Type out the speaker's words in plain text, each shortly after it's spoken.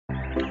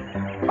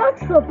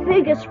What's the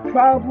biggest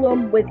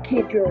problem with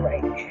kids your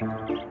age?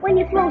 When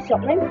you throw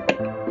something,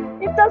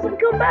 it doesn't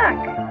come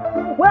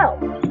back. Well,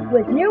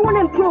 with new and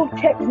improved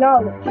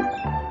technology,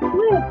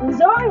 we have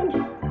designed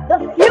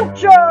the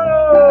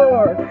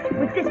future!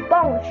 With this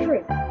ball of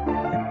shrimp,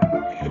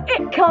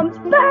 it comes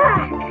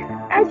back!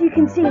 As you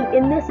can see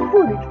in this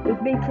footage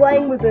with me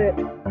playing with it.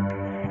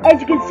 As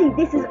you can see,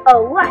 this is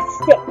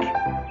elastic,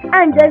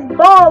 and there's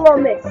ball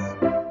on this.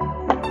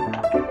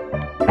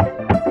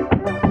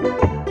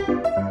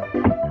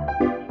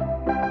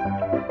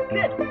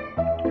 Good.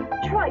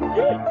 Try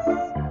this.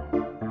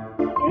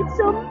 It's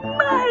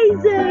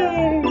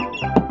amazing!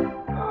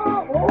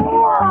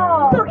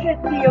 Wow! Look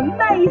at the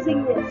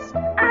amazingness,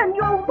 and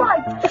your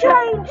life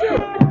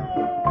changing!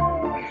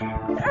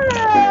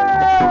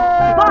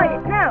 Buy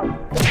it now!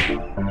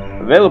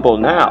 Available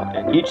now,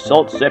 and each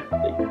sold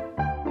separately.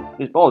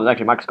 This ball is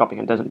actually microscopic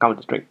and doesn't come with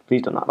a string.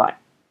 Please do not buy.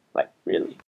 Like, really.